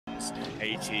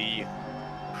80,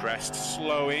 crest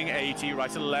slowing, 80,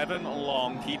 right 11,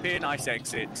 long, keep in, ice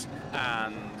exit,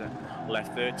 and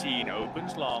left 13,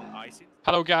 opens long, ice in.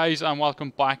 Hello guys, and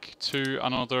welcome back to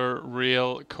another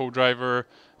real co-driver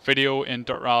video in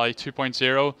Dirt Rally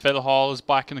 2.0. Phil Hall is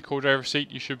back in the co-driver seat.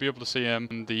 You should be able to see him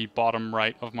in the bottom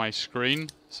right of my screen.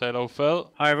 Say hello,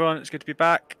 Phil. Hi everyone, it's good to be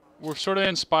back. We're sort of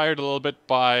inspired a little bit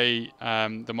by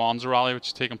the Monza rally, which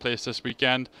is taking place this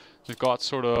weekend. We've got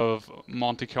sort of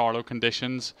Monte Carlo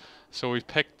conditions, so we've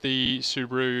picked the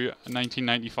Subaru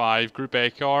 1995 Group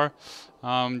A car.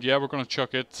 Yeah, we're going to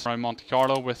chuck it around Monte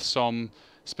Carlo with some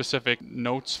specific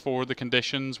notes for the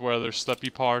conditions, where there's slippy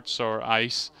parts or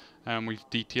ice, and we've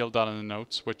detailed that in the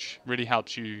notes, which really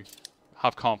helps you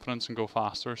have confidence and go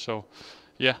faster. So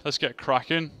yeah, let's get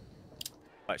cracking.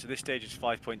 Right, so this stage is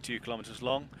 5.2 kilometers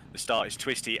long. The start is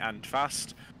twisty and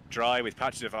fast, dry with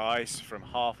patches of ice from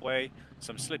halfway,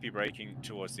 some slippy braking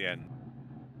towards the end.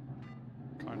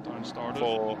 Countdown started.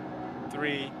 4,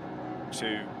 3,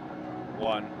 2,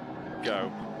 1,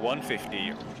 go.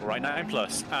 150, right 9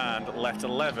 plus, and left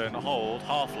 11, hold,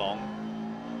 half long.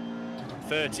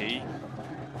 30,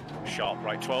 sharp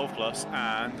right 12 plus,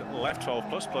 and left 12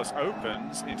 plus plus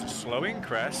opens into slowing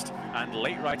crest, and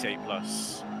late right 8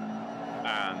 plus.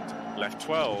 And left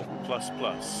 12 plus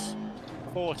plus,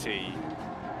 40,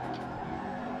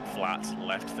 flat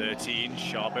left 13,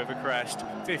 sharp over crest,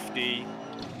 50,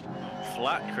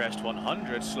 flat crest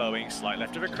 100, slowing, slight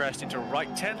left over crest into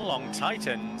right 10 long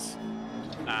tightens,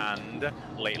 and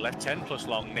late left 10 plus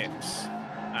long nips,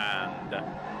 and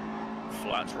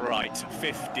flat right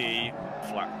 50,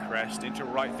 flat crest into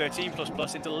right 13 plus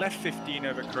plus into left 15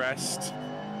 over crest,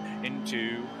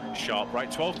 into sharp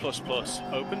right 12 plus plus,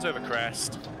 opens over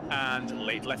crest, and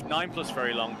late left 9 plus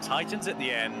very long, tightens at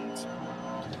the end,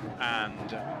 and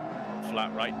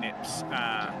flat right nips,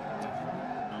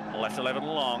 and left 11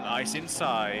 long, ice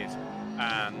inside,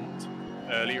 and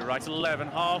early right 11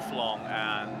 half long,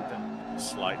 and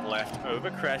slight left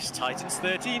over crest, tightens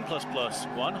 13 plus plus,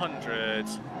 100,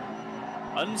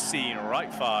 unseen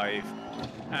right 5,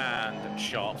 and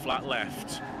sharp flat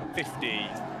left 50,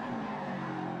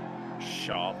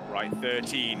 sharp right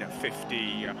 13,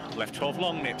 50, left 12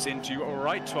 long nips into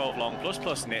right 12 long plus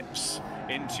plus nips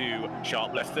into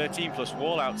sharp left 13 plus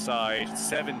wall outside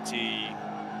 70,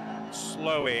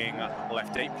 slowing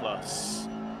left 8 plus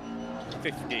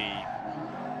 50,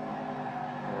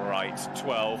 right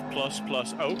 12 plus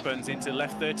plus opens into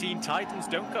left 13, tightens,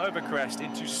 don't cut over crest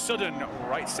into sudden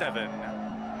right 7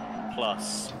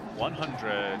 plus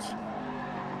 100,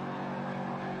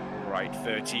 right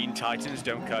 13, tightens,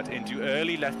 don't cut into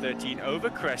early left 13 over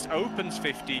crest, opens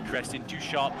 50, crest into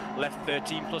sharp left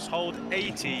 13 plus hold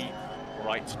 80,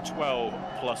 right 12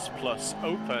 plus plus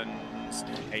opens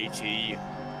 80,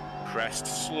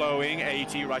 crest slowing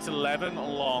 80, right 11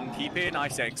 long, keep in,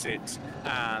 ice exit,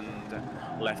 and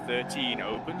left 13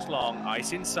 opens long,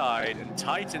 ice inside, and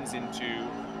tightens into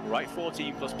right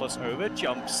 14 plus plus over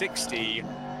jump 60,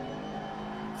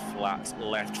 flat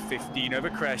left 15 over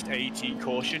crest 80,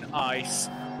 caution ice,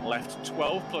 left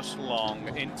 12 plus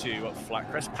long into flat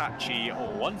crest patchy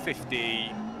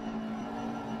 150,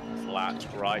 flat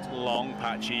right long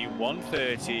patchy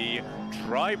 130,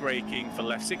 dry braking for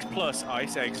left 6 plus,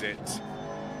 ice exit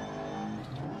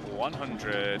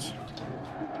 100,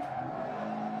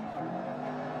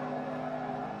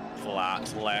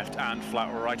 flat left and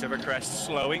flat right over crest,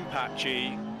 slowing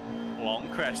patchy, long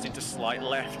crest into slight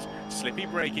left, slippy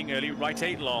braking early right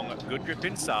 8 long, good grip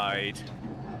inside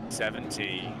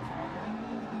 70,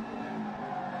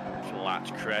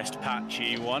 flat crest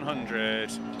patchy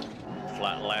 100,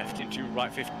 flat left into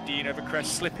right 15 over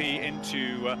crest slippy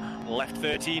into left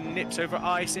 13 nips over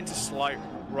ice into slight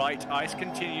right, ice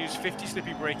continues 50,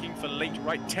 slippy braking for late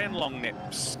right 10 long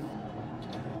nips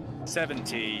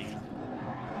 70,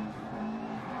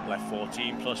 left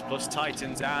 14 plus plus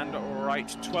tightens, and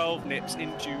right 12 nips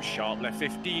into sharp left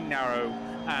 15 narrow,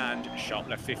 and sharp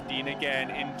left 15 again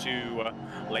into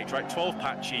late right 12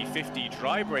 patchy 50,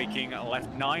 dry braking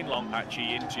left 9 long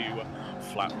patchy into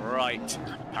flat right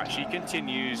patchy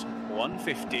continues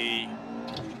 150,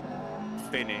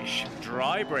 finish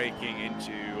dry braking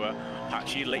into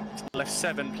patchy late left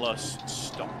 7 plus,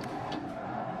 stop.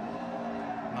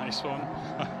 Nice one.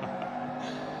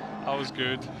 That was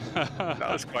good.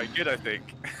 That was quite good, I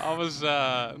think. That was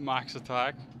max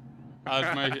attack. I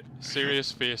had my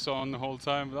serious face on the whole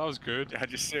time, but that was good. Yeah,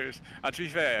 just serious. And to be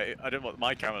fair, I don't know what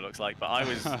my camera looks like, but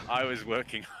I was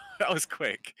working. That was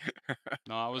quick.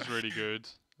 No, that was really good.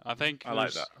 I think I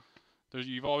like that.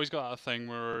 You've always got that thing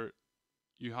where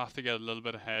you have to get a little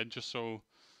bit ahead just so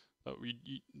But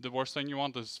the worst thing you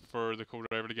want is for the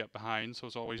co-driver to get behind, so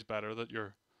it's always better that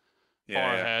you're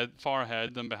far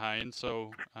ahead than behind.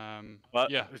 So well,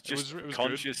 yeah, I was just it was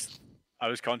conscious. good. I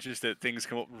was conscious that things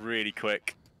come up really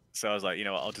quick, so I was like, you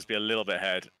know what, I'll just be a little bit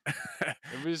ahead.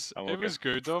 It was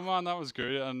good though, man. That was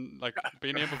good, and like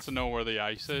being able to know where the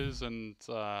ice is and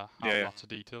have lots of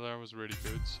detail there was really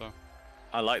good. So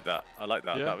I like that. I like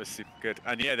that. Yeah. That was super good.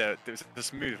 And yeah, there was a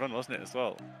smooth run, wasn't it, as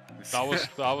well?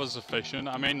 that was efficient.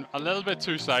 I mean, a little bit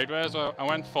too sideways. I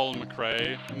went full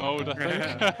McRae mode, I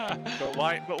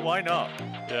think. But why not?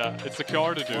 Yeah, it's the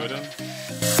car to do it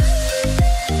in.